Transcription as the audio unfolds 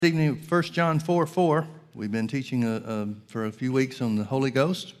This evening, 1 John 4:4. We've been teaching for a few weeks on the Holy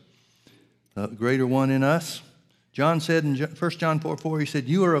Ghost, the greater one in us. John said in 1 John 4:4, he said,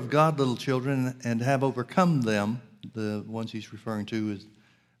 "You are of God, little children, and have overcome them." The ones he's referring to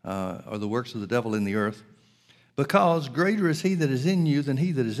are the works of the devil in the earth. "Because greater is he that is in you than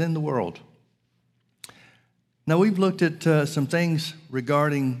he that is in the world." Now, we've looked at some things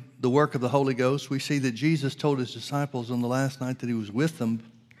regarding the work of the Holy Ghost. We see that Jesus told his disciples on the last night that he was with them,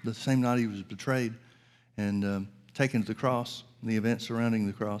 the same night he was betrayed and taken to the cross, and the events surrounding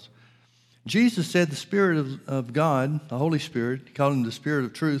the cross. Jesus said the Spirit of God, the Holy Spirit, he called him the Spirit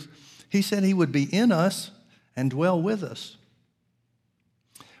of truth, he said he would be in us and dwell with us.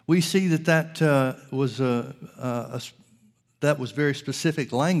 We see that was very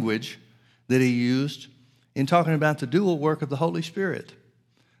specific language that he used in talking about the dual work of the Holy Spirit.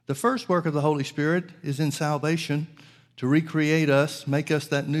 The first work of the Holy Spirit is in salvation, to recreate us, make us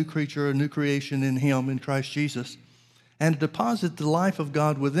that new creature, a new creation in him, in Christ Jesus, and to deposit the life of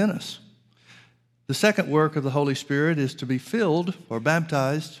God within us. The second work of the Holy Spirit is to be filled or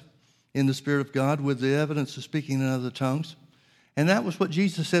baptized in the Spirit of God with the evidence of speaking in other tongues. And that was what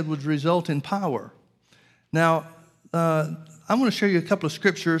Jesus said would result in power. Now, I'm going to show you a couple of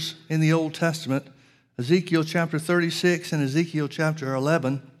scriptures in the Old Testament, Ezekiel chapter 36 and Ezekiel chapter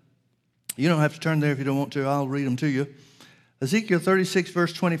 11. You don't have to turn there if you don't want to. I'll read them to you. Ezekiel 36,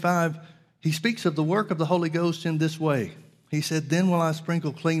 verse 25, he speaks of the work of the Holy Ghost in this way. He said, "Then will I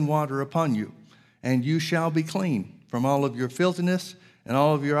sprinkle clean water upon you, and you shall be clean. From all of your filthiness and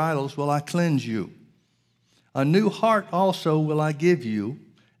all of your idols will I cleanse you. A new heart also will I give you,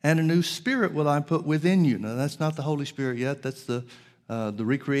 and a new spirit will I put within you." Now, that's not the Holy Spirit yet. That's the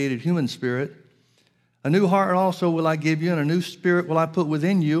recreated human spirit. "A new heart also will I give you, and a new spirit will I put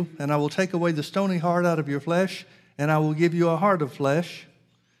within you, and I will take away the stony heart out of your flesh, and I will give you a heart of flesh."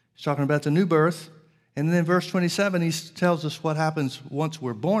 He's talking about the new birth. And then verse 27, he tells us what happens once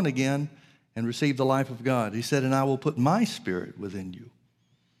we're born again and receive the life of God. He said, "And I will put my spirit within you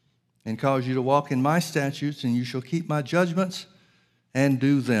and cause you to walk in my statutes, and you shall keep my judgments and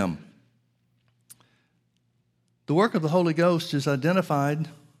do them." The work of the Holy Ghost is identified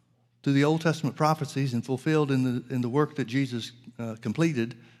through the Old Testament prophecies and fulfilled in the work that Jesus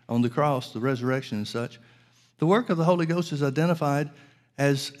completed on the cross, the resurrection and such. The work of the Holy Ghost is identified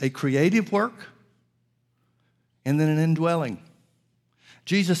as a creative work and then an indwelling.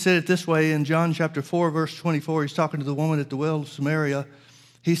 Jesus said it this way in John chapter 4, verse 24. He's talking to the woman at the well of Samaria.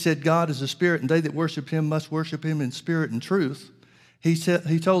 He said, "God is a spirit, and they that worship him must worship him in spirit and truth." He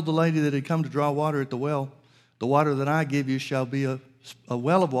told the lady that had come to draw water at the well, "The water that I give you shall be a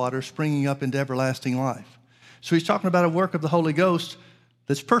well of water springing up into everlasting life." So he's talking about a work of the Holy Ghost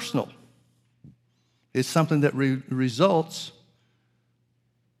that's personal. It's something that results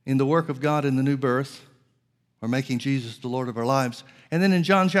in the work of God in the new birth, or making Jesus the Lord of our lives. And then in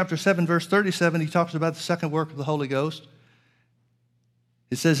John chapter 7, verse 37, he talks about the second work of the Holy Ghost.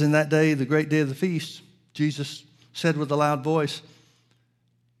 It says, "In that day, the great day of the feast, Jesus said with a loud voice,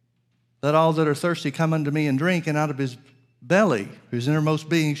 let all that are thirsty come unto me and drink, and out of his belly, whose innermost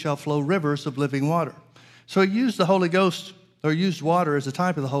being, shall flow rivers of living water." So he used the Holy Ghost, or used water as a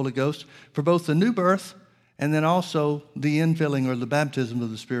type of the Holy Ghost for both the new birth and then also the infilling or the baptism of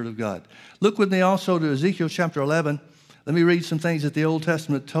the Spirit of God. Look with me also to Ezekiel chapter 11. Let me read some things that the Old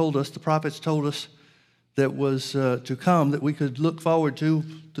Testament told us, the prophets told us that was to come, that we could look forward to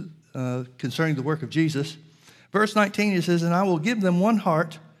concerning the work of Jesus. Verse 19, it says, "And I will give them one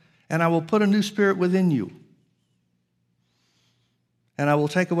heart, and I will put a new spirit within you. And I will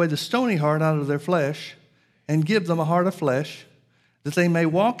take away the stony heart out of their flesh, and give them a heart of flesh, that they may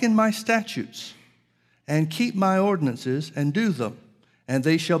walk in my statutes, and keep my ordinances, and do them. And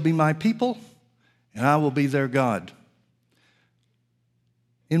they shall be my people, and I will be their God."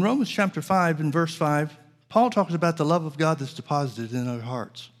 In Romans chapter 5 and verse 5, Paul talks about the love of God that's deposited in our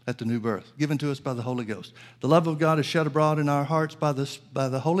hearts at the new birth, given to us by the Holy Ghost. The love of God is shed abroad in our hearts by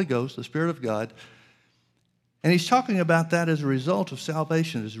the Holy Ghost, the Spirit of God. And he's talking about that as a result of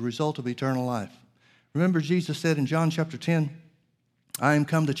salvation, as a result of eternal life. Remember, Jesus said in John chapter 10, "I am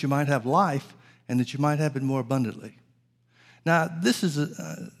come that you might have life, and that you might have it more abundantly." Now,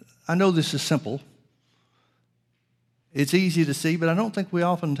 I know this is simple. It's easy to see, but I don't think we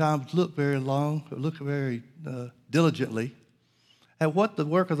oftentimes look very long, or look very diligently at what the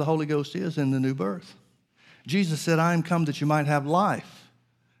work of the Holy Ghost is in the new birth. Jesus said, "I am come that you might have life,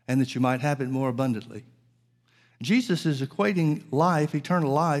 and that you might have it more abundantly." Jesus is equating life,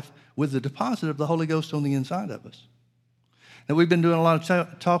 eternal life, with the deposit of the Holy Ghost on the inside of us. Now, we've been doing a lot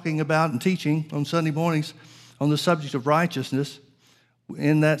of talking about and teaching on Sunday mornings on the subject of righteousness.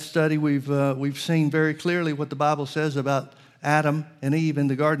 In that study, we've seen very clearly what the Bible says about Adam and Eve in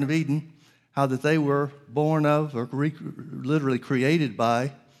the Garden of Eden, how that they were born of, or literally created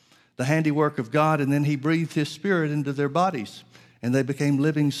by, the handiwork of God, and then he breathed his spirit into their bodies, and they became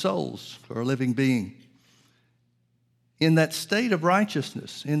living souls, or a living being. In that state of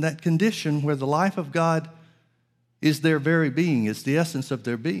righteousness, in that condition where the life of God is their very being, it's the essence of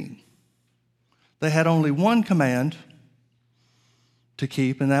their being, they had only one command to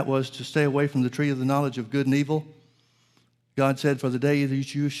keep, and that was to stay away from the tree of the knowledge of good and evil. God said, "For the day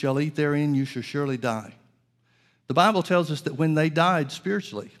that you shall eat therein, you shall surely die." The Bible tells us that when they died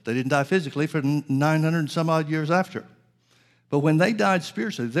spiritually, they didn't die physically for 900 and some odd years after, but when they died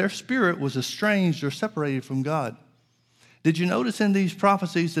spiritually, their spirit was estranged or separated from God. Did you notice in these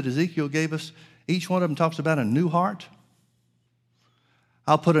prophecies that Ezekiel gave us, each one of them talks about a new heart?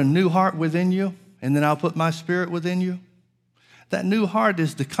 I'll put a new heart within you, and then I'll put my spirit within you. That new heart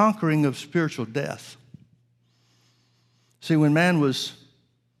is the conquering of spiritual death. See, when man was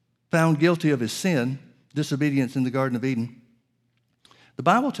found guilty of his sin, disobedience in the Garden of Eden, the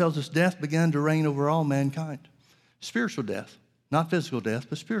Bible tells us death began to reign over all mankind. Spiritual death, not physical death,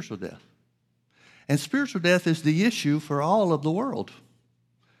 but spiritual death. And spiritual death is the issue for all of the world.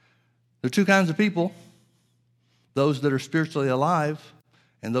 There are two kinds of people, those that are spiritually alive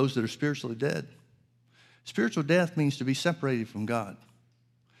and those that are spiritually dead. Spiritual death means to be separated from God.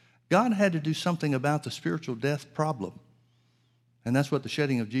 God had to do something about the spiritual death problem. And that's what the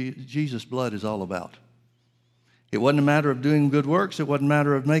shedding of Jesus' blood is all about. It wasn't a matter of doing good works. It wasn't a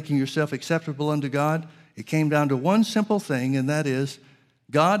matter of making yourself acceptable unto God. It came down to one simple thing, and that is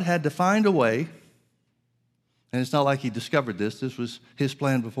God had to find a way, and it's not like he discovered this. This was his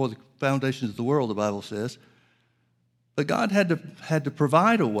plan before the foundations of the world, the Bible says. But God had to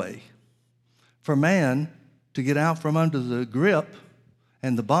provide a way for man to get out from under the grip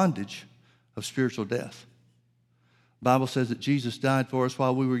and the bondage of spiritual death. The Bible says that Jesus died for us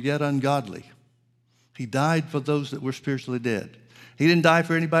while we were yet ungodly. He died for those that were spiritually dead. He didn't die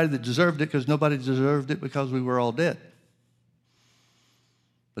for anybody that deserved it, because nobody deserved it, because we were all dead.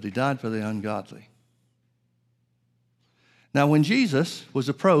 But he died for the ungodly. Now, when Jesus was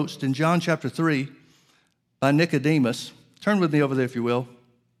approached in John chapter 3 by Nicodemus, turn with me over there if you will.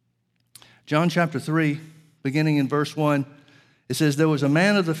 John chapter 3, beginning in verse 1, it says, "There was a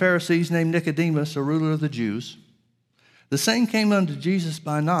man of the Pharisees named Nicodemus, a ruler of the Jews. The same came unto Jesus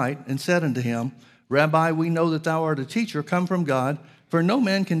by night and said unto him, Rabbi, we know that thou art a teacher come from God, for no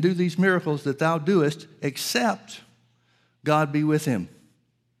man can do these miracles that thou doest, except God be with him."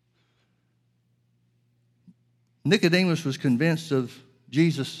 Nicodemus was convinced of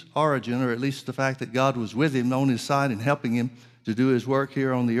Jesus' origin, or at least the fact that God was with him on his side and helping him to do his work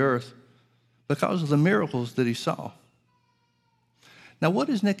here on the earth, because of the miracles that he saw. Now, what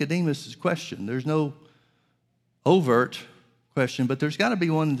is Nicodemus' question? There's no overt question, but there's got to be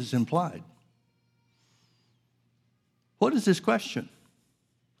one that's implied. What is this question?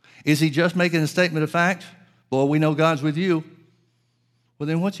 Is he just making a statement of fact? Boy, we know God's with you. Well,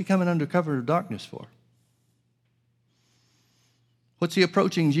 then what's he coming under cover of darkness for? What's he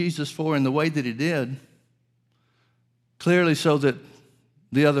approaching Jesus for in the way that he did? Clearly so that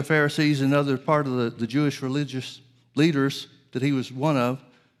the other Pharisees and other part of the Jewish religious leaders that he was one of,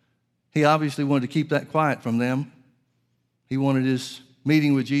 he obviously wanted to keep that quiet from them. He wanted his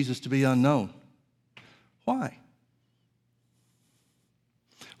meeting with Jesus to be unknown. Why?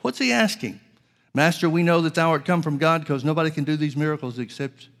 What's he asking? Master, we know that thou art come from God, because nobody can do these miracles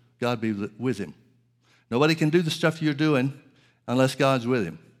except God be with him. Nobody can do the stuff you're doing unless God's with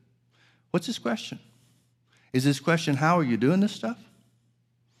him. What's his question? Is his question, how are you doing this stuff?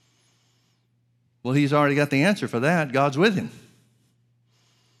 Well, he's already got the answer for that. God's with him.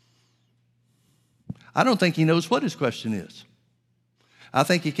 I don't think he knows what his question is. I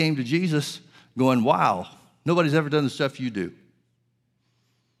think he came to Jesus going, wow, nobody's ever done the stuff you do.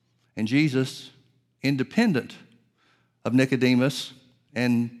 And Jesus, independent of Nicodemus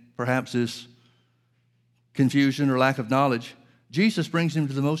and perhaps his confusion or lack of knowledge, Jesus brings him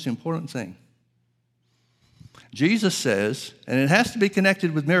to the most important thing. Jesus says, and it has to be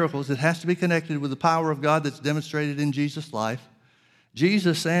connected with miracles, it has to be connected with the power of God that's demonstrated in Jesus' life.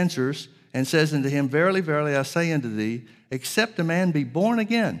 Jesus answers and says unto him, Verily, verily, I say unto thee, except a man be born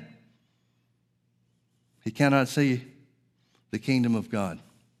again, he cannot see the kingdom of God.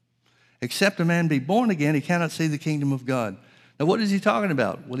 Except a man be born again, he cannot see the kingdom of God. Now, what is he talking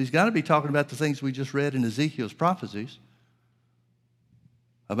about? Well, he's got to be talking about the things we just read in Ezekiel's prophecies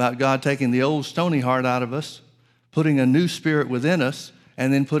about God taking the old stony heart out of us, putting a new spirit within us,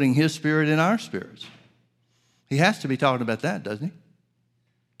 and then putting his spirit in our spirits. He has to be talking about that, doesn't he?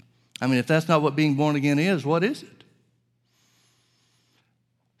 I mean, if that's not what being born again is, what is it?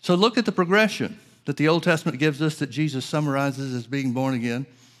 So look at the progression that the Old Testament gives us that Jesus summarizes as being born again.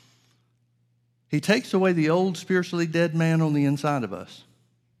 He takes away the old spiritually dead man on the inside of us.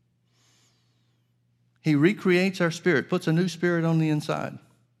 He recreates our spirit, puts a new spirit on the inside,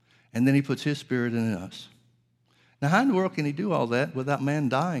 and then he puts his spirit in us. Now, how in the world can he do all that without man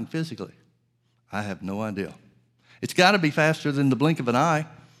dying physically? I have no idea. It's got to be faster than the blink of an eye,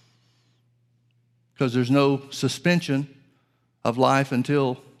 because there's no suspension of life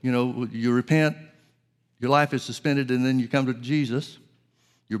until, you repent, your life is suspended, and then you come to Jesus,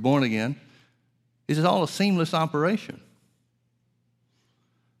 you're born again. It's all a seamless operation.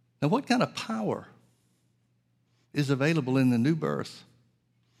 Now, what kind of power is available in the new birth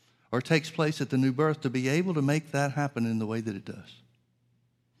or takes place at the new birth to be able to make that happen in the way that it does?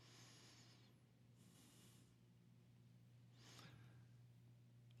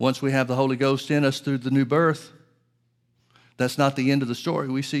 Once we have the Holy Ghost in us through the new birth, that's not the end of the story.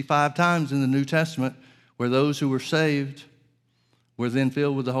 We see 5 times in the New Testament where those who were saved were then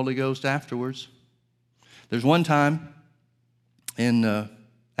filled with the Holy Ghost afterwards. There's one time in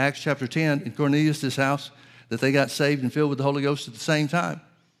Acts chapter 10 in Cornelius' house that they got saved and filled with the Holy Ghost at the same time.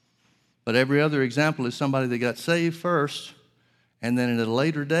 But every other example is somebody that got saved first and then at a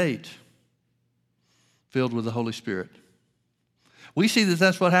later date filled with the Holy Spirit. We see that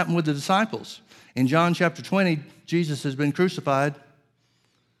that's what happened with the disciples. In John chapter 20, Jesus has been crucified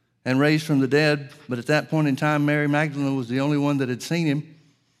and raised from the dead, but at that point in time, Mary Magdalene was the only one that had seen him,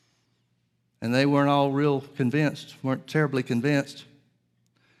 and they weren't all real convinced, weren't terribly convinced.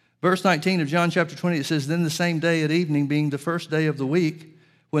 Verse 19 of John chapter 20, it says, "Then the same day at evening, being the first day of the week,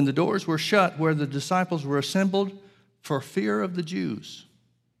 when the doors were shut where the disciples were assembled for fear of the Jews,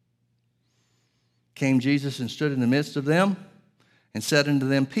 came Jesus and stood in the midst of them and said unto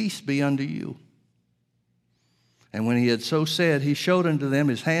them, Peace be unto you. And when he had so said, he showed unto them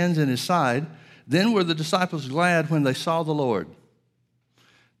his hands and his side. Then were the disciples glad when they saw the Lord.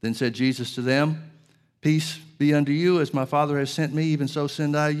 Then said Jesus to them, Peace be unto you, as my Father has sent me, even so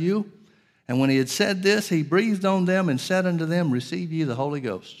send I you. And when he had said this, he breathed on them and said unto them, Receive ye the Holy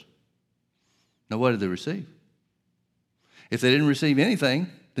Ghost. Now what did they receive? If they didn't receive anything,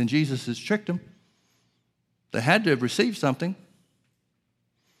 then Jesus has tricked them. They had to have received something.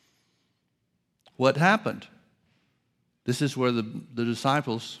 What happened? This is where the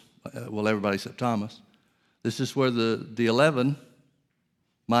disciples, everybody except Thomas, this is where the 11,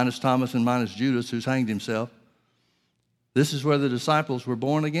 minus Thomas and minus Judas, who's hanged himself, this is where the disciples were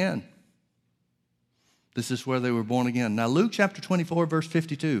born again. This is where they were born again. Now, Luke chapter 24, verse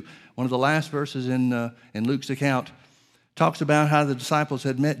 52, one of the last verses in Luke's account, talks about how the disciples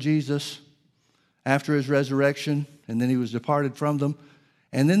had met Jesus after his resurrection, and then he was departed from them.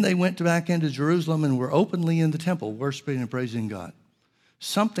 And then they went back into Jerusalem and were openly in the temple, worshiping and praising God.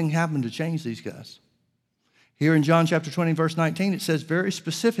 Something happened to change these guys. Here in John chapter 20, verse 19, it says very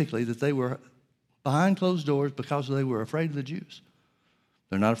specifically that they were behind closed doors because they were afraid of the Jews.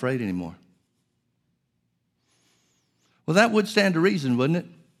 They're not afraid anymore. Well, that would stand to reason, wouldn't it?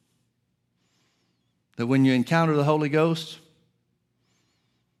 That when you encounter the Holy Ghost,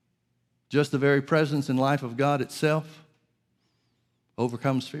 just the very presence and life of God itself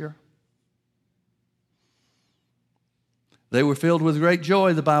overcomes fear. They were filled with great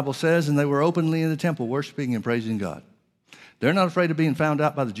joy, the Bible says, and they were openly in the temple worshiping and praising God. They're not afraid of being found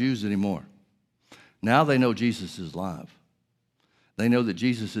out by the Jews anymore. Now they know Jesus is alive. They know that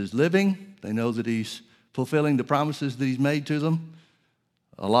Jesus is living. They know that he's fulfilling the promises that he's made to them.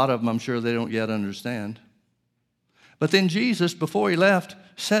 A lot of them, I'm sure, they don't yet understand. But then Jesus, before he left,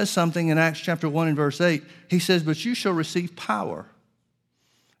 says something in Acts chapter 1 and verse 8. He says, But you shall receive power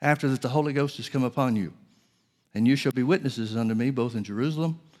after that the Holy Ghost has come upon you. And you shall be witnesses unto me both in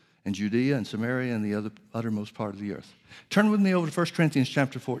Jerusalem and Judea and Samaria and the uttermost part of the earth. Turn with me over to 1 Corinthians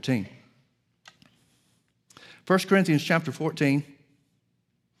chapter 14. 1 Corinthians chapter 14.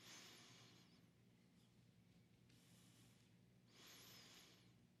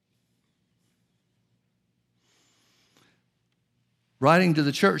 Writing to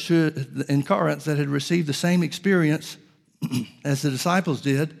the church in Corinth that had received the same experience as the disciples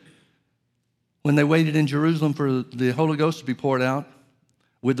did when they waited in Jerusalem for the Holy Ghost to be poured out,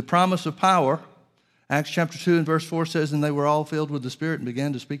 with the promise of power. Acts chapter 2 and verse 4 says, And they were all filled with the Spirit and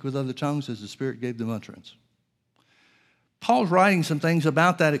began to speak with other tongues as the Spirit gave them utterance. Paul's writing some things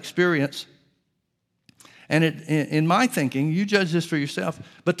about that experience. And in my thinking, you judge this for yourself,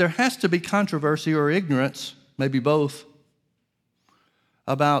 but there has to be controversy or ignorance, maybe both,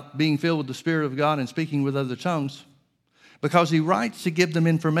 about being filled with the Spirit of God and speaking with other tongues. because he writes to give them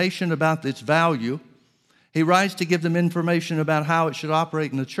information about its value. He writes to give them information about how it should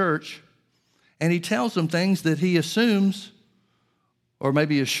operate in the church. And he tells them things that he assumes, or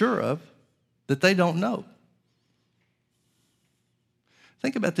maybe is sure of, that they don't know.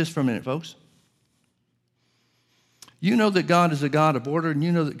 Think about this for a minute, folks. You know that God is a God of order, and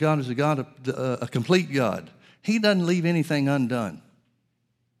you know that God is a God of a complete God. He doesn't leave anything undone.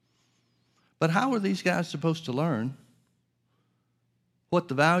 But how are these guys supposed to learn what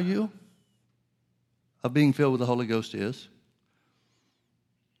the value of being filled with the Holy Ghost is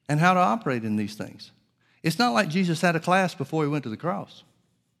and how to operate in these things? It's not like Jesus had a class before he went to the cross.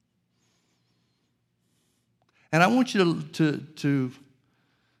 And I want you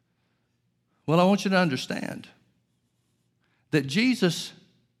I want you to understand that Jesus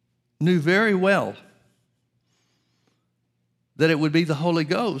knew very well that it would be the Holy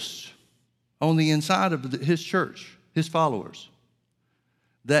Ghost on the inside of his church, his followers,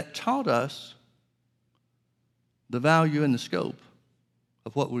 that taught us the value and the scope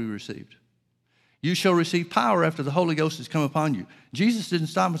of what we received. You shall receive power after the Holy Ghost has come upon you. Jesus didn't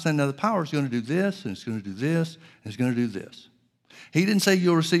stop and say, now the power is going to do this, and it's going to do this, and it's going to do this. He didn't say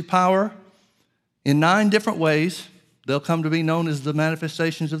you'll receive power in 9 different ways. They'll come to be known as the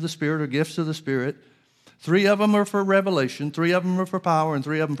manifestations of the Spirit or gifts of the Spirit. 3 of them are for revelation, 3 of them are for power, and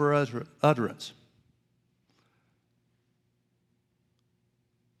 3 of them for utterance.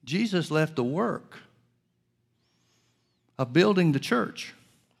 Jesus left the work of building the church,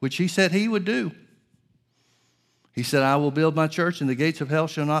 which he said he would do. He said, I will build my church, and the gates of hell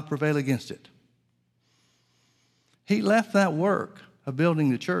shall not prevail against it. He left that work of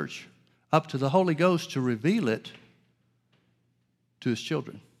building the church up to the Holy Ghost to reveal it to his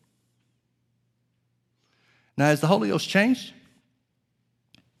children. Now, has the Holy Ghost changed?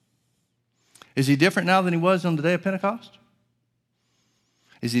 Is he different now than he was on the day of Pentecost?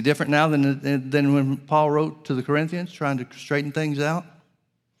 Is he different now than when Paul wrote to the Corinthians, trying to straighten things out?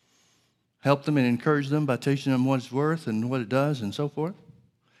 Help them and encourage them by teaching them what it's worth and what it does and so forth?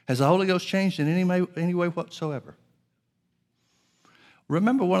 Has the Holy Ghost changed in any way whatsoever?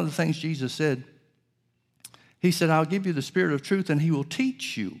 Remember one of the things Jesus said. He said, I'll give you the Spirit of truth, and he will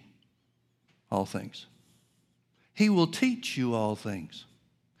teach you all things. He will teach you all things.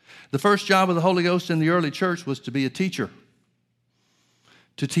 The first job of the Holy Ghost in the early church was to be a teacher,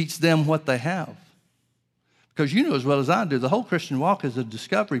 to teach them what they have. Because you know as well as I do, the whole Christian walk is a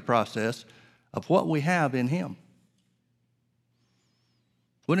discovery process of what we have in him.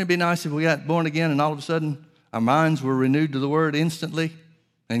 Wouldn't it be nice if we got born again and all of a sudden our minds were renewed to the Word instantly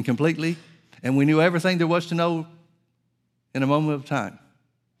and completely, and we knew everything there was to know in a moment of time?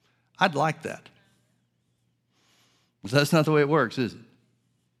 I'd like that. But that's not the way it works, is it?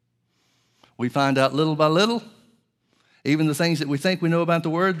 We find out little by little. Even the things that we think we know about the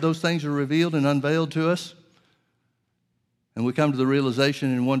Word, those things are revealed and unveiled to us. And we come to the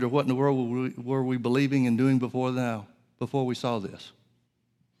realization and wonder, what in the world were we believing and doing before we saw this?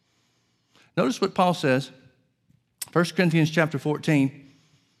 Notice what Paul says, 1 Corinthians chapter 14.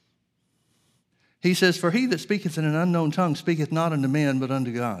 He says, for he that speaketh in an unknown tongue speaketh not unto men, but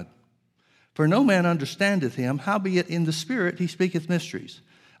unto God. For no man understandeth him, howbeit in the Spirit he speaketh mysteries.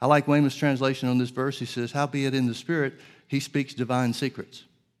 I like Weymouth's translation on this verse. He says, howbeit in the Spirit he speaks divine secrets.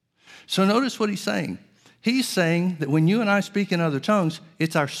 So notice what he's saying. He's saying that when you and I speak in other tongues,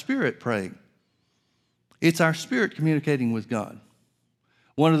 it's our spirit praying. It's our spirit communicating with God.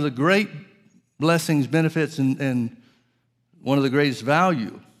 One of the great blessings, benefits, and one of the greatest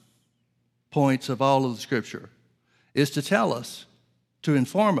value points of all of the Scripture is to tell us, to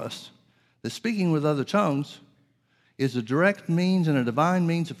inform us, that speaking with other tongues is a direct means and a divine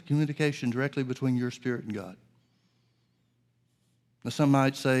means of communication directly between your spirit and God. Now, some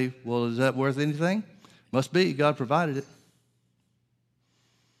might say, well, is that worth anything? Must be. God provided it.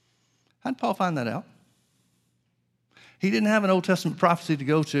 How did Paul find that out? He didn't have an Old Testament prophecy to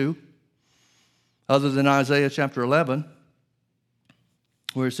go to other than Isaiah chapter 11,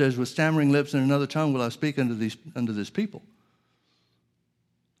 where it says, with stammering lips and another tongue will I speak unto this people.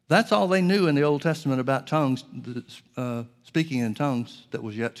 That's all they knew in the Old Testament about tongues, speaking in tongues that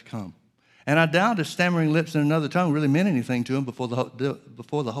was yet to come. And I doubt if stammering lips in another tongue really meant anything to them before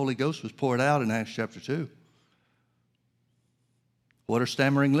the Holy Ghost was poured out in Acts chapter 2. What are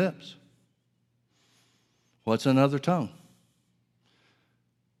stammering lips? What's another tongue?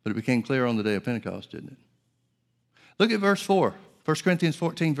 But it became clear on the day of Pentecost, didn't it? Look at verse 4, 1 Corinthians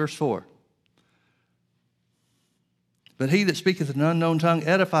 14, verse 4. But he that speaketh in an unknown tongue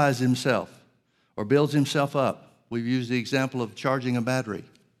edifies himself or builds himself up. We've used the example of charging a battery,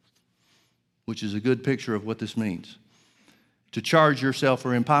 which is a good picture of what this means. to charge yourself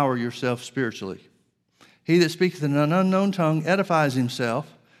or empower yourself spiritually. He that speaketh in an unknown tongue edifies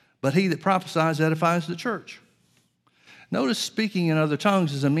himself, but he that prophesies edifies the church. Notice speaking in other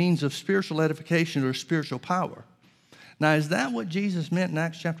tongues is a means of spiritual edification or spiritual power. Now, is that what Jesus meant in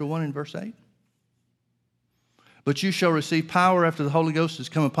Acts chapter 1 and verse 8? But you shall receive power after the Holy Ghost has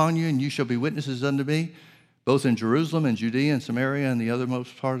come upon you, and you shall be witnesses unto me, both in Jerusalem and Judea and Samaria and the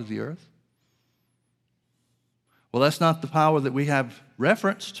uttermost part of the earth. Well, that's not the power that we have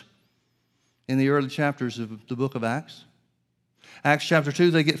referenced in the early chapters of the book of Acts. Acts chapter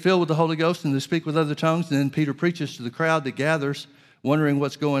 2, they get filled with the Holy Ghost and they speak with other tongues, and then Peter preaches to the crowd that gathers, wondering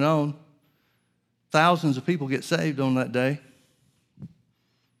what's going on. Thousands of people get saved on that day.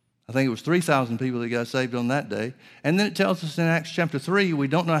 I think it was 3,000 people that got saved on that day. And then it tells us in Acts chapter 3, we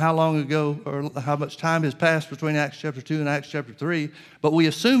don't know how long ago or how much time has passed between Acts chapter 2 and Acts chapter 3, but we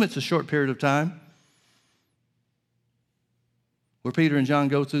assume it's a short period of time, where Peter and John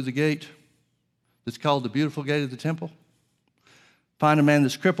go through the gate that's called the Beautiful Gate of the Temple, find a man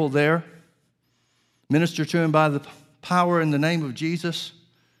that's crippled there, minister to him by the power in the name of Jesus,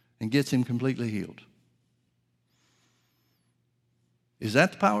 and gets him completely healed. Is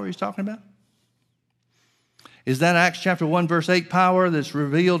that the power he's talking about? Is that Acts chapter 1, verse 8 power that's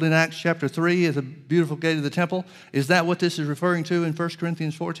revealed in Acts chapter 3 at the beautiful gate of the temple? Is that what this is referring to in 1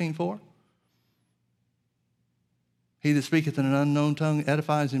 Corinthians 14:4? He that speaketh in an unknown tongue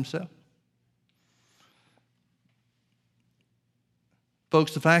edifies himself.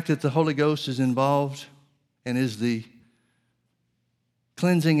 Folks, the fact that the Holy Ghost is involved and is the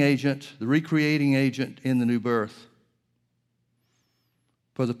cleansing agent, the recreating agent in the new birth,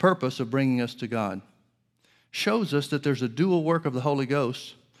 for the purpose of bringing us to God, shows us that there's a dual work of the Holy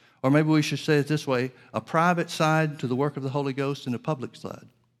Ghost, or maybe we should say it this way, a private side to the work of the Holy Ghost and a public side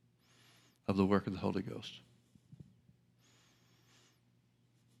of the work of the Holy Ghost.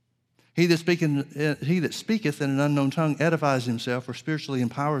 He that speaketh in an unknown tongue edifies himself or spiritually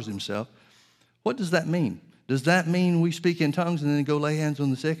empowers himself. What does that mean? Does that mean we speak in tongues and then go lay hands on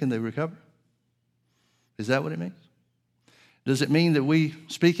the sick and they recover? Is that what it means? Does it mean that we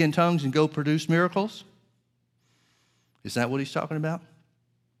speak in tongues and go produce miracles? Is that what he's talking about?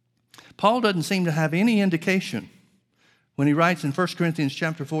 Paul doesn't seem to have any indication when he writes in 1 Corinthians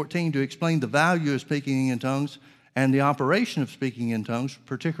chapter 14 to explain the value of speaking in tongues and the operation of speaking in tongues,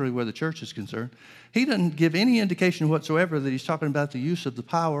 particularly where the church is concerned. He doesn't give any indication whatsoever that he's talking about the use of the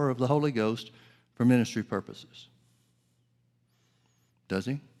power of the Holy Ghost for ministry purposes. Does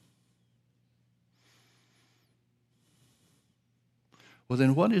he? Well,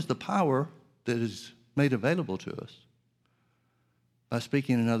 then what is the power that is made available to us by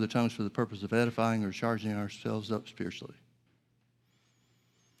speaking in other tongues for the purpose of edifying or charging ourselves up spiritually?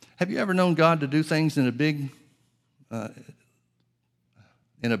 Have you ever known God to do things in a big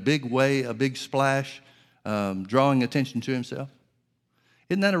way, a big splash, drawing attention to himself?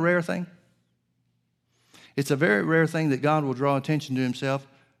 Isn't that a rare thing? It's a very rare thing that God will draw attention to himself,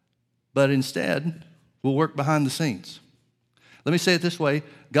 but instead will work behind the scenes. Let me say it this way.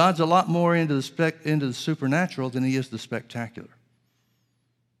 God's a lot more into the supernatural than he is the spectacular.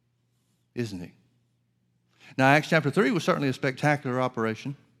 Isn't he? Now, Acts chapter 3 was certainly a spectacular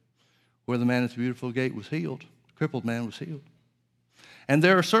operation where the man at the beautiful gate was healed. The crippled man was healed. And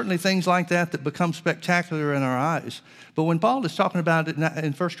there are certainly things like that that become spectacular in our eyes. But when Paul is talking about it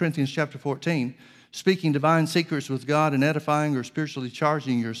in 1 Corinthians chapter 14, speaking divine secrets with God and edifying or spiritually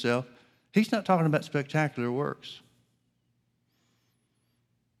charging yourself, he's not talking about spectacular works.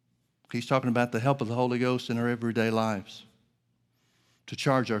 He's talking about the help of the Holy Ghost in our everyday lives to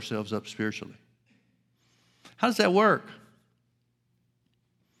charge ourselves up spiritually. How does that work?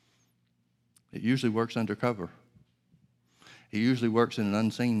 It usually works undercover. It usually works in an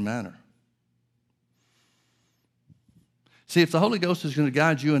unseen manner. See, if the Holy Ghost is going to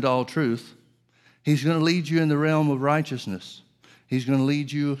guide you into all truth, he's going to lead you in the realm of righteousness. He's going to lead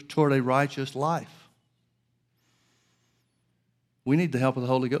you toward a righteous life. We need the help of the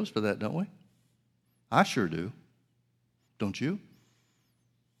Holy Ghost for that, don't we? I sure do. Don't you?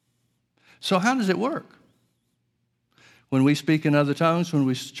 So how does it work? When we speak in other tongues, when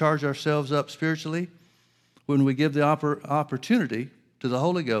we charge ourselves up spiritually, when we give the opportunity to the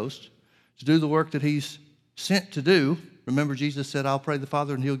Holy Ghost to do the work that he's sent to do. Remember, Jesus said, I'll pray the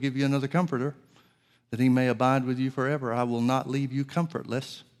Father and he'll give you another comforter that he may abide with you forever. I will not leave you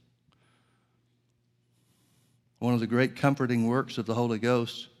comfortless. One of the great comforting works of the Holy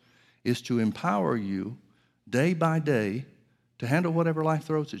Ghost is to empower you day by day to handle whatever life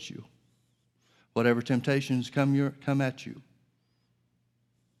throws at you, whatever temptations come at you.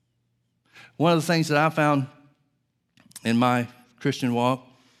 One of the things that I found in my Christian walk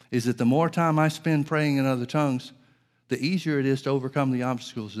is that the more time I spend praying in other tongues, the easier it is to overcome the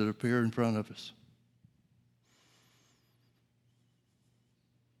obstacles that appear in front of us.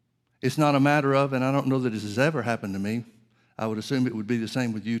 It's not a matter of, and I don't know that this has ever happened to me, I would assume it would be the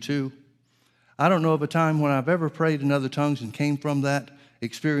same with you too. I don't know of a time when I've ever prayed in other tongues and came from that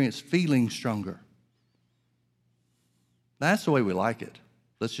experience feeling stronger. That's the way we like it.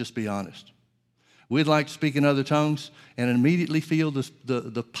 Let's just be honest. We'd like to speak in other tongues and immediately feel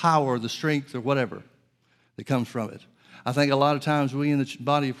the power, the strength, or whatever that comes from it. I think a lot of times we in the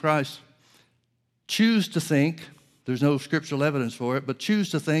body of Christ choose to think, there's no scriptural evidence for it, but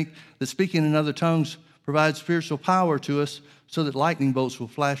choose to think that speaking in other tongues provides spiritual power to us so that lightning bolts will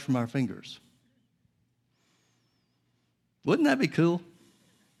flash from our fingers. Wouldn't that be cool?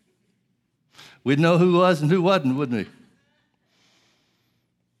 We'd know who was and who wasn't, wouldn't we?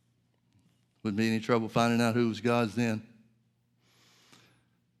 Wouldn't be any trouble finding out who was God's then.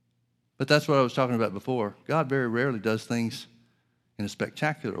 But that's what I was talking about before. God very rarely does things in a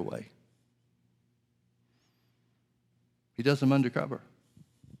spectacular way. He does them undercover.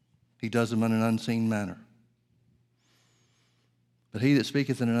 He does them in an unseen manner. But he that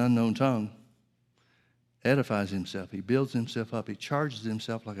speaketh in an unknown tongue edifies himself. He builds himself up. He charges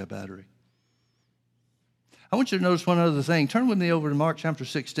himself like a battery. I want you to notice one other thing. Turn with me over to Mark chapter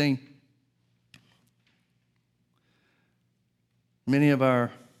 16. Many of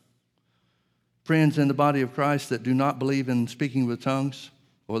our friends in the body of Christ that do not believe in speaking with tongues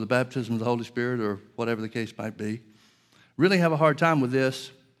or the baptism of the Holy Spirit or whatever the case might be really have a hard time with this,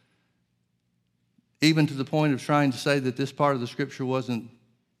 even to the point of trying to say that this part of the Scripture wasn't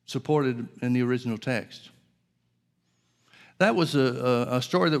supported in the original text. That was a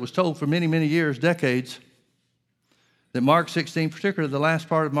story that was told for many, many years, decades, that Mark 16, particularly the last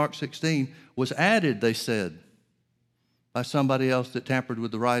part of Mark 16, was added, they said, by somebody else that tampered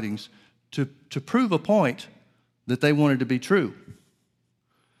with the writings to prove a point that they wanted to be true.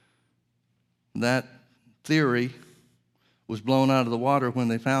 That theory was blown out of the water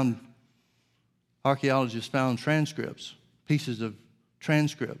when archaeologists found transcripts, pieces of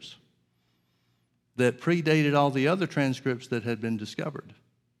transcripts that predated all the other transcripts that had been discovered.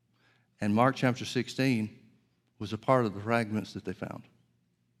 And Mark chapter 16 was a part of the fragments that they found.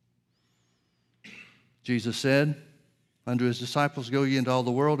 Jesus said unto his disciples, Go ye into all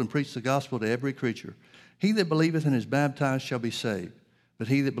the world and preach the gospel to every creature. He that believeth and is baptized shall be saved, but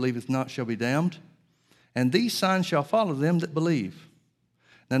he that believeth not shall be damned. And these signs shall follow them that believe.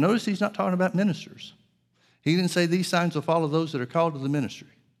 Now notice he's not talking about ministers. He didn't say these signs will follow those that are called to the ministry.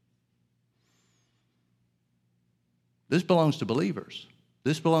 This belongs to believers.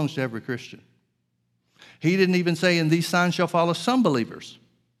 This belongs to every Christian. He didn't even say, and these signs shall follow some believers.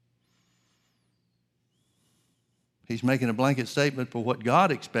 He's making a blanket statement for what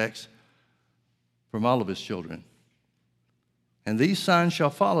God expects from all of his children. And these signs shall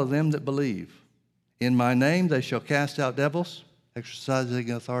follow them that believe. In my name they shall cast out devils,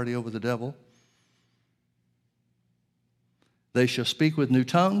 exercising authority over the devil. They shall speak with new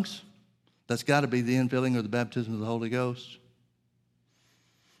tongues. That's got to be the infilling or the baptism of the Holy Ghost.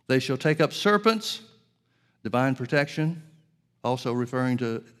 They shall take up serpents, divine protection, also referring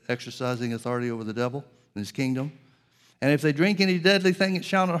to exercising authority over the devil and his kingdom. And if they drink any deadly thing, it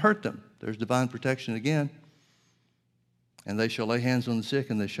shall not hurt them. There's divine protection again. And they shall lay hands on the sick,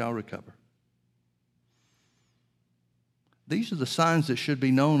 and they shall recover. These are the signs that should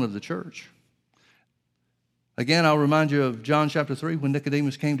be known of the church. Again, I'll remind you of John chapter 3, when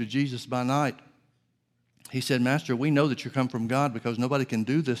Nicodemus came to Jesus by night. He said, Master, we know that you come from God because nobody can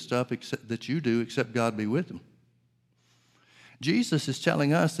do this stuff that you do except God be with them. Jesus is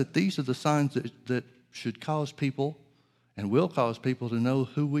telling us that these are the signs that should cause people and will cause people to know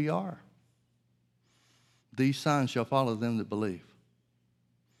who we are. These signs shall follow them that believe.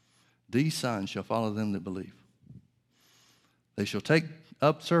 These signs shall follow them that believe. They shall take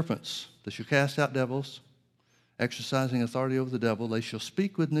up serpents. They shall cast out devils, exercising authority over the devil. They shall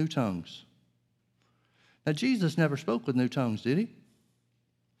speak with new tongues. Now, Jesus never spoke with new tongues, did he?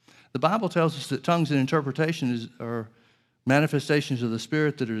 The Bible tells us that tongues and interpretation are manifestations of the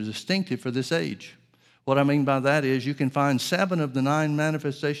Spirit that are distinctive for this age. What I mean by that is you can find 7 of the 9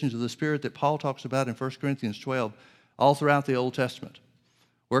 manifestations of the Spirit that Paul talks about in 1 Corinthians 12 all throughout the Old Testament.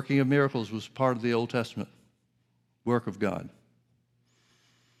 Working of miracles was part of the Old Testament work of God.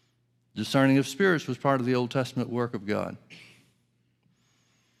 Discerning of spirits was part of the Old Testament work of God.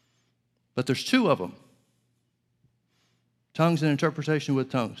 But there's 2 of them. Tongues and interpretation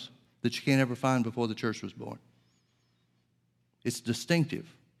with tongues that you can't ever find before the church was born. It's distinctive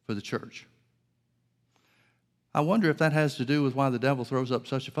for the church. I wonder if that has to do with why the devil throws up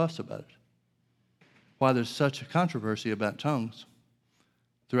such a fuss about it, why there's such a controversy about tongues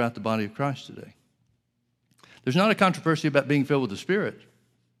throughout the body of Christ today. There's not a controversy about being filled with the Spirit.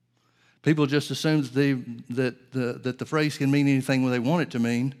 People just assume that the phrase can mean anything they want it to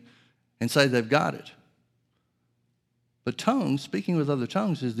mean and say they've got it. But tongues, speaking with other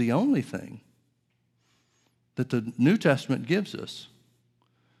tongues, is the only thing that the New Testament gives us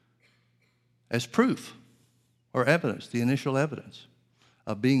as proof or evidence, the initial evidence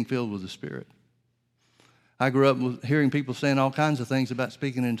of being filled with the Spirit. I grew up hearing people saying all kinds of things about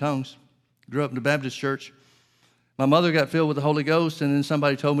speaking in tongues. Grew up in the Baptist church. My mother got filled with the Holy Ghost, and then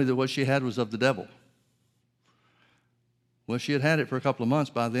somebody told me that what she had was of the devil. Well, she had had it for a couple of months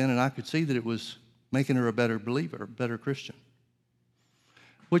by then, and I could see that it was making her a better believer, a better Christian,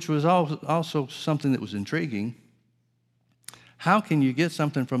 which was also something that was intriguing. How can you get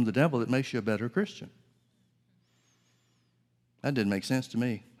something from the devil that makes you a better Christian? That didn't make sense to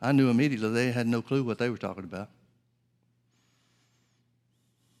me. I knew immediately they had no clue what they were talking about.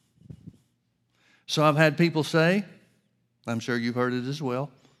 So I've had people say, I'm sure you've heard it as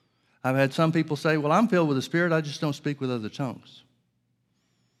well, I've had some people say, well, I'm filled with the Spirit, I just don't speak with other tongues.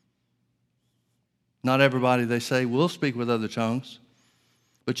 Not everybody, they say, will speak with other tongues,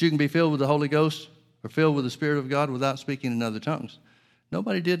 but you can be filled with the Holy Ghost or filled with the Spirit of God without speaking in other tongues.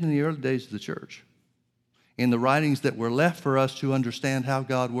 Nobody did in the early days of the church, in the writings that were left for us to understand how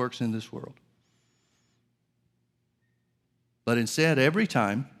God works in this world. But instead, every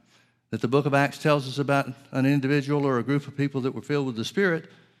time that the book of Acts tells us about an individual or a group of people that were filled with the Spirit,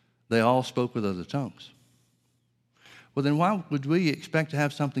 they all spoke with other tongues. Well, then why would we expect to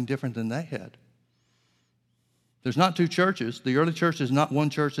have something different than they had? There's not two churches. The early church is not one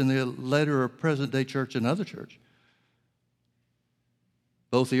church, and the later or present-day church another church.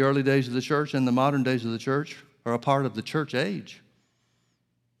 Both the early days of the church and the modern days of the church are a part of the church age.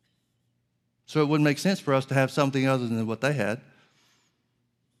 So it wouldn't make sense for us to have something other than what they had.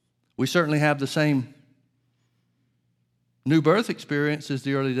 We certainly have the same new birth experience as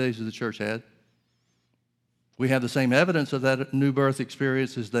the early days of the church had. We have the same evidence of that new birth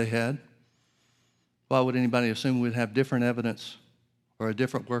experience as they had. Why would anybody assume we'd have different evidence or a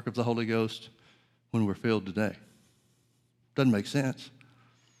different work of the Holy Ghost when we're filled today? Doesn't make sense.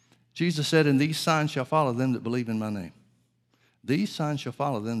 Jesus said, and these signs shall follow them that believe in my name. These signs shall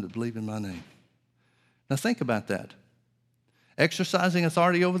follow them that believe in my name. Now think about that. Exercising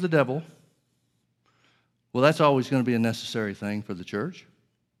authority over the devil, well, that's always going to be a necessary thing for the church.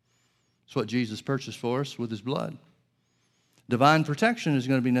 It's what Jesus purchased for us with his blood. Divine protection is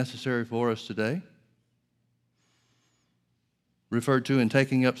going to be necessary for us today, referred to in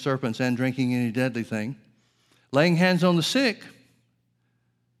taking up serpents and drinking any deadly thing. Laying hands on the sick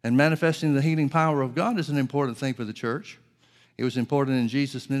and manifesting the healing power of God is an important thing for the church. It was important in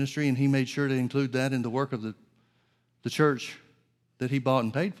Jesus' ministry, and he made sure to include that in the work of the church that he bought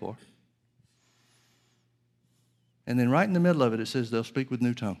and paid for. And then right in the middle of it, it says they'll speak with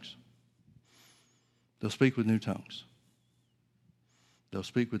new tongues. They'll speak with new tongues. They'll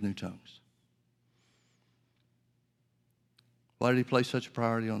speak with new tongues. Why did he place such a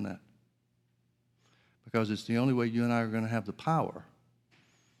priority on that? Because it's the only way you and I are going to have the power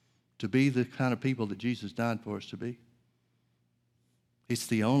to be the kind of people that Jesus died for us to be. It's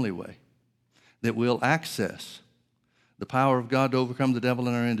the only way that we'll access the power of God to overcome the devil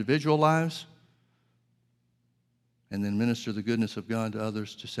in our individual lives and then minister the goodness of God to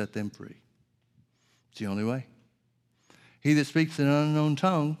others to set them free. It's the only way. He that speaks in an unknown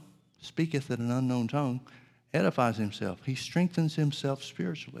tongue, speaketh in an unknown tongue, edifies himself. He strengthens himself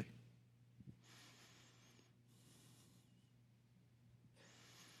spiritually.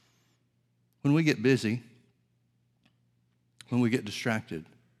 When we get busy, when we get distracted,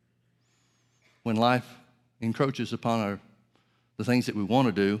 when life encroaches upon the things that we want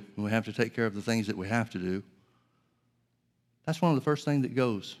to do, and we have to take care of the things that we have to do, that's one of the first things that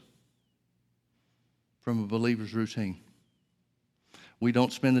goes from a believer's routine. We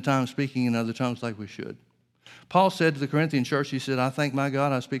don't spend the time speaking in other tongues like we should. Paul said to the Corinthian church, he said, I thank my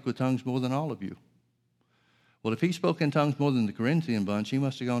God I speak with tongues more than all of you. Well, if he spoke in tongues more than the Corinthian bunch, he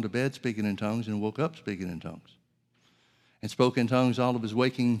must have gone to bed speaking in tongues and woke up speaking in tongues and spoke in tongues all of his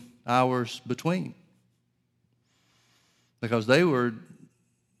waking hours between, because they were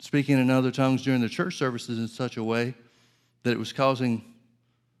speaking in other tongues during the church services in such a way that it was causing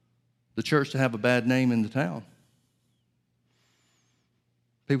the church to have a bad name in the town.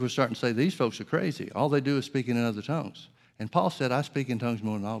 People were starting to say, these folks are crazy. All they do is speaking in other tongues. And Paul said, I speak in tongues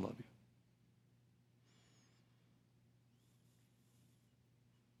more than all of you.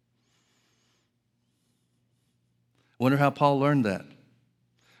 Wonder how Paul learned that.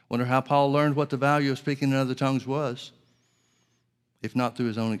 Wonder how Paul learned what the value of speaking in other tongues was, if not through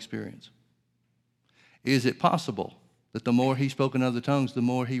his own experience. Is it possible that the more he spoke in other tongues, the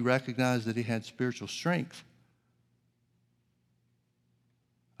more he recognized that he had spiritual strength,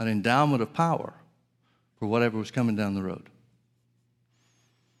 an endowment of power for whatever was coming down the road?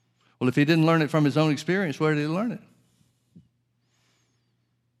 Well, if he didn't learn it from his own experience, where did he learn it?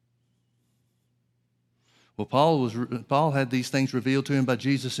 Well, Paul had these things revealed to him by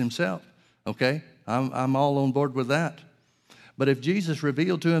Jesus himself. Okay, I'm all on board with that. But if Jesus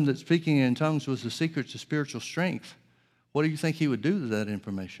revealed to him that speaking in tongues was the secret to spiritual strength, what do you think he would do to that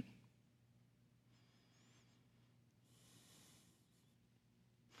information?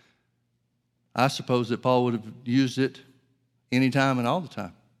 I suppose that Paul would have used it anytime and all the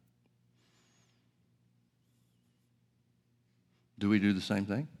time. Do we do the same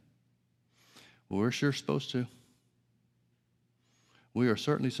thing? Well, we're sure supposed to. We are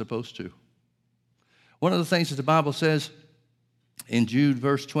certainly supposed to. One of the things that the Bible says in Jude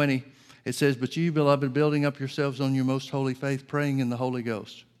verse 20, it says, "But you, beloved, building up yourselves on your most holy faith, praying in the Holy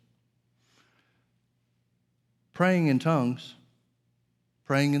Ghost." Praying in tongues,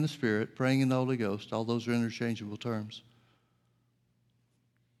 praying in the Spirit, praying in the Holy Ghost, all those are interchangeable terms,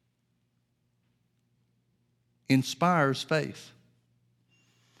 inspires faith.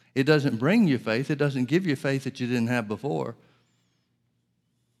 It doesn't bring you faith. It doesn't give you faith that you didn't have before.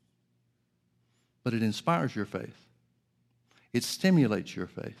 But it inspires your faith. It stimulates your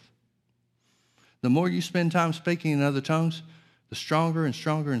faith. The more you spend time speaking in other tongues, the stronger and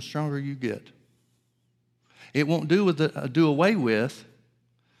stronger and stronger you get. It won't do away with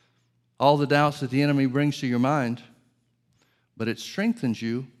all the doubts that the enemy brings to your mind, but it strengthens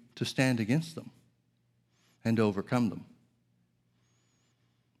you to stand against them and to overcome them.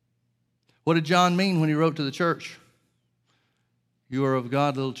 What did John mean when he wrote to the church? You are of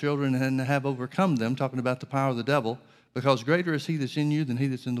God, little children, and have overcome them, talking about the power of the devil, because greater is he that's in you than he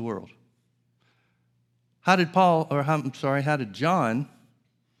that's in the world. How did John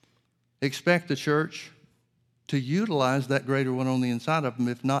expect the church to utilize that greater one on the inside of them,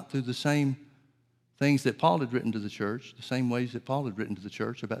 if not through the same things that Paul had written to the church, the same ways that Paul had written to the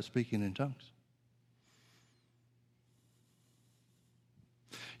church about speaking in tongues?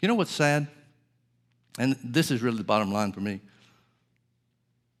 You know what's sad? And this is really the bottom line for me.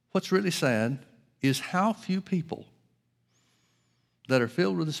 What's really sad is how few people that are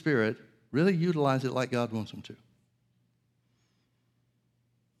filled with the Spirit really utilize it like God wants them to.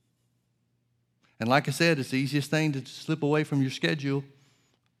 And like I said, it's the easiest thing to slip away from your schedule,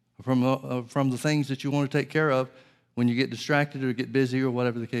 from the things that you want to take care of when you get distracted or get busy or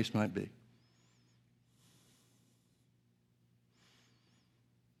whatever the case might be.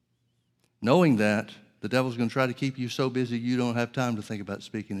 Knowing that, the devil's going to try to keep you so busy you don't have time to think about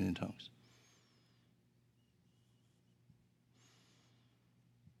speaking in tongues.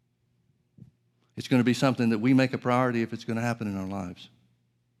 It's going to be something that we make a priority if it's going to happen in our lives.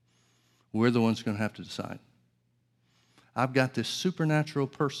 We're the ones going to have to decide. I've got this supernatural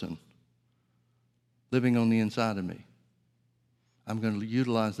person living on the inside of me. I'm going to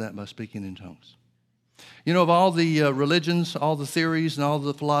utilize that by speaking in tongues. You know, of all the religions, all the theories, and all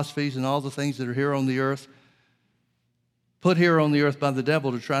the philosophies, and all the things that are here on the earth, put here on the earth by the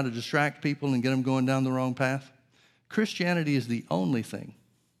devil to try to distract people and get them going down the wrong path, Christianity is the only thing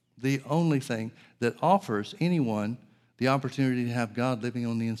that offers anyone the opportunity to have God living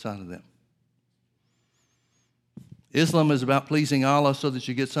on the inside of them. Islam is about pleasing Allah so that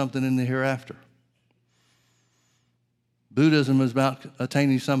you get something in the hereafter. Buddhism is about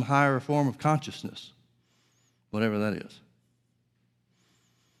attaining some higher form of consciousness, whatever that is.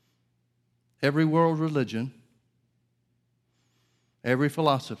 Every world religion, every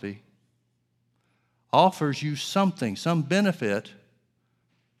philosophy offers you something, some benefit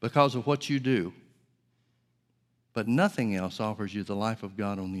because of what you do. But nothing else offers you the life of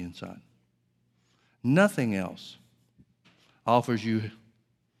God on the inside. Nothing else offers you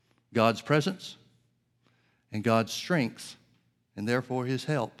God's presence and God's strength, and therefore his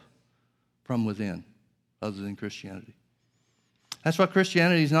help from within, other than Christianity. That's why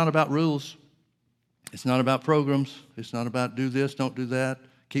Christianity is not about rules. It's not about programs. It's not about do this, don't do that,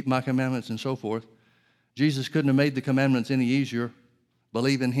 keep my commandments, and so forth. Jesus couldn't have made the commandments any easier.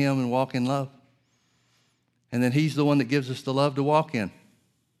 Believe in him and walk in love. And then he's the one that gives us the love to walk in,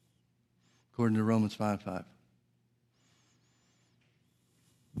 according to Romans 5:5.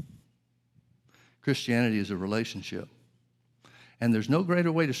 Christianity is a relationship. And there's no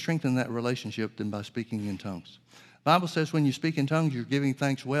greater way to strengthen that relationship than by speaking in tongues. The Bible says when you speak in tongues, you're giving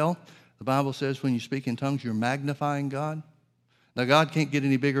thanks well. The Bible says when you speak in tongues, you're magnifying God. Now, God can't get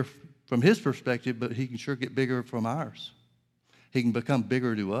any bigger from his perspective, but he can sure get bigger from ours. He can become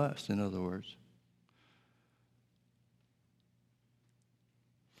bigger to us, in other words.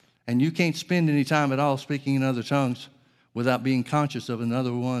 And you can't spend any time at all speaking in other tongues without being conscious of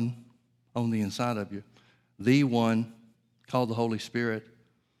another one on the inside of you. The one called the Holy Spirit.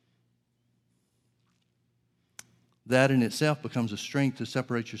 That in itself becomes a strength to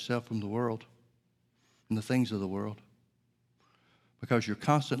separate yourself from the world and the things of the world. Because you're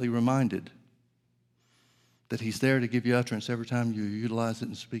constantly reminded that he's there to give you utterance every time you utilize it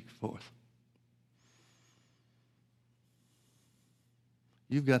and speak forth.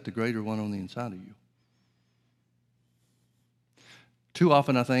 You've got the greater one on the inside of you. Too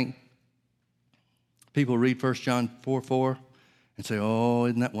often, I think, people read 1 John 4:4 and say, oh,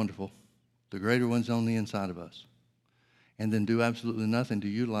 isn't that wonderful? The greater one's on the inside of us. And then do absolutely nothing to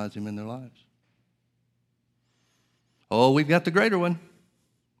utilize him in their lives. Oh, we've got the greater one.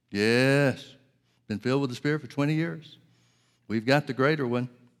 Yes. Been filled with the Spirit for 20 years. We've got the greater one.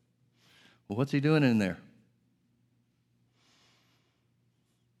 Well, what's he doing in there?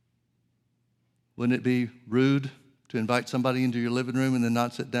 Wouldn't it be rude to invite somebody into your living room and then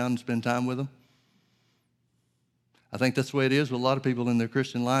not sit down and spend time with them? I think that's the way it is with a lot of people in their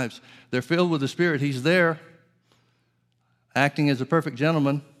Christian lives. They're filled with the Spirit. He's there, acting as a perfect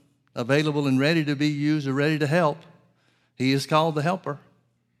gentleman, available and ready to be used or ready to help. He is called the helper,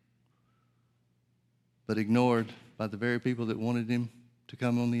 but ignored by the very people that wanted him to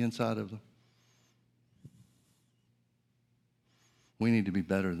come on the inside of them. We need to be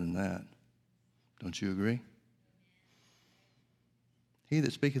better than that. Don't you agree? He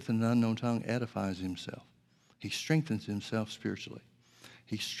that speaketh in an unknown tongue edifies himself. He strengthens himself spiritually.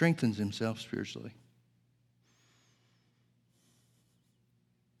 He strengthens himself spiritually.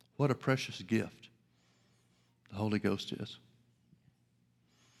 What a precious gift the Holy Ghost is.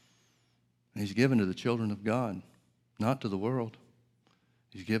 And he's given to the children of God, not to the world.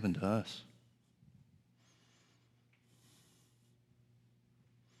 He's given to us.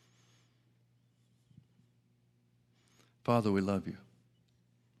 Father, we love you.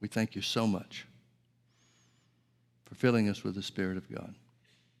 We thank you so much for filling us with the Spirit of God.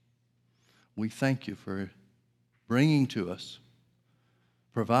 We thank you for bringing to us,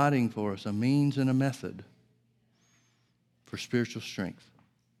 providing for us a means and a method for spiritual strength.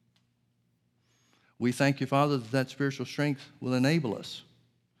 We thank you, Father, that that spiritual strength will enable us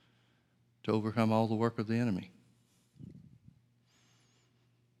to overcome all the work of the enemy,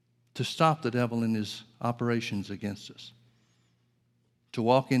 to stop the devil in his operations against us, to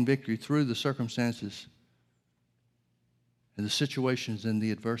walk in victory through the circumstances and the situations and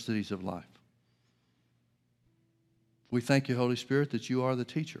the adversities of life. We thank you, Holy Spirit, that you are the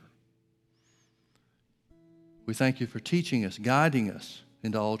teacher. We thank you for teaching us, guiding us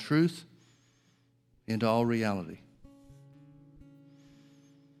into all truth, into all reality.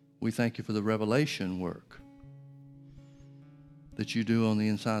 We thank you for the revelation work that you do on the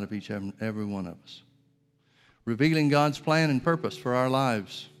inside of each and every one of us, revealing God's plan and purpose for our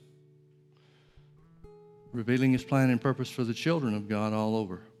lives, revealing his plan and purpose for the children of God all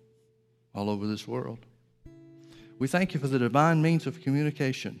over this world. We thank you for the divine means of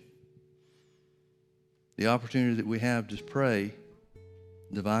communication, the opportunity that we have to pray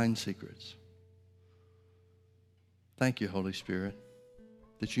divine secrets. Thank you, Holy Spirit,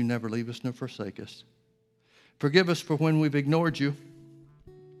 that you never leave us nor forsake us. Forgive us for when we've ignored you.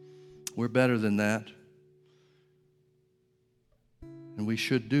 We're better than that. And we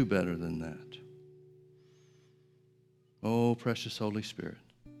should do better than that. Oh, precious Holy Spirit,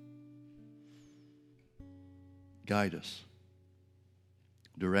 guide us,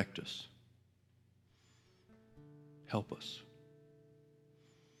 direct us, help us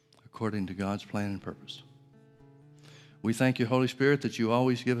according to God's plan and purpose. We thank you, Holy Spirit, that you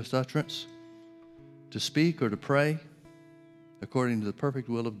always give us utterance to speak or to pray according to the perfect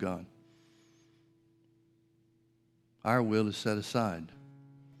will of God. Our will is set aside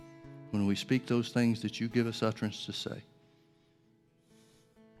when we speak those things that you give us utterance to say.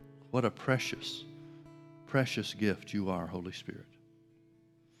 What a precious, precious gift you are, Holy Spirit.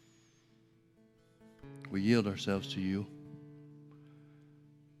 We yield ourselves to you.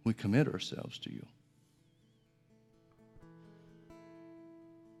 We commit ourselves to you.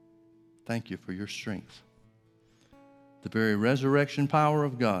 Thank you for your strength. The very resurrection power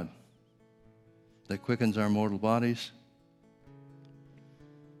of God that quickens our mortal bodies,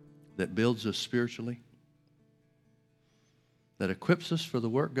 that builds us spiritually, that equips us for the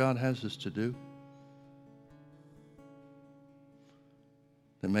work God has us to do.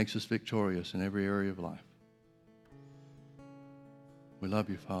 that makes us victorious in every area of life. We love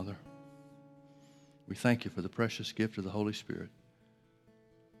you, Father. We thank you for the precious gift of the Holy Spirit.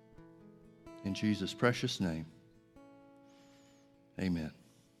 In Jesus' precious name, amen.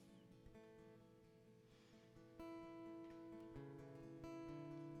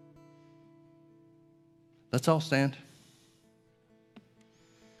 Let's all stand.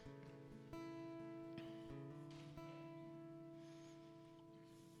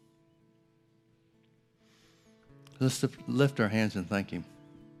 Let's lift our hands and thank him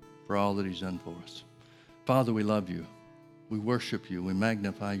for all that he's done for us. Father, we love you. We worship you. We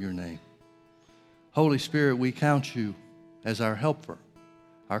magnify your name. Holy Spirit, we count you as our helper,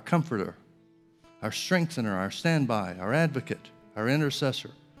 our comforter, our strengthener, our standby, our advocate, our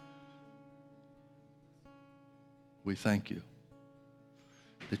intercessor. We thank you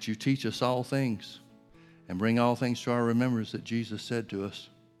that you teach us all things and bring all things to our remembrance that Jesus said to us.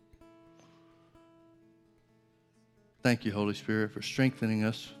 Thank you, Holy Spirit, for strengthening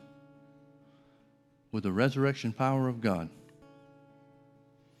us with the resurrection power of God,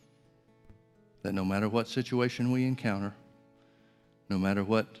 that no matter what situation we encounter, no matter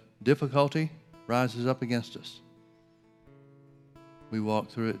what difficulty rises up against us, we walk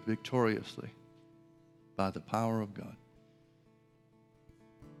through it victoriously by the power of God.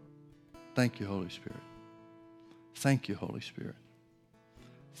 Thank you, Holy Spirit. Thank you, Holy Spirit.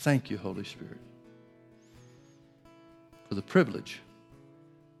 Thank you, Holy Spirit, for the privilege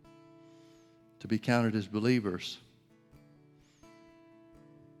to be counted as believers.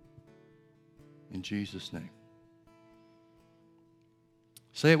 In Jesus' name.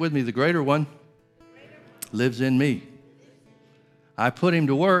 Say it with me. The greater one lives in me. I put him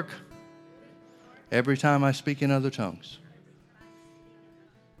to work every time I speak in other tongues.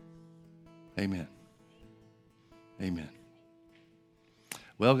 Amen. Amen.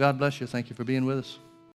 Well, God bless you. Thank you for being with us.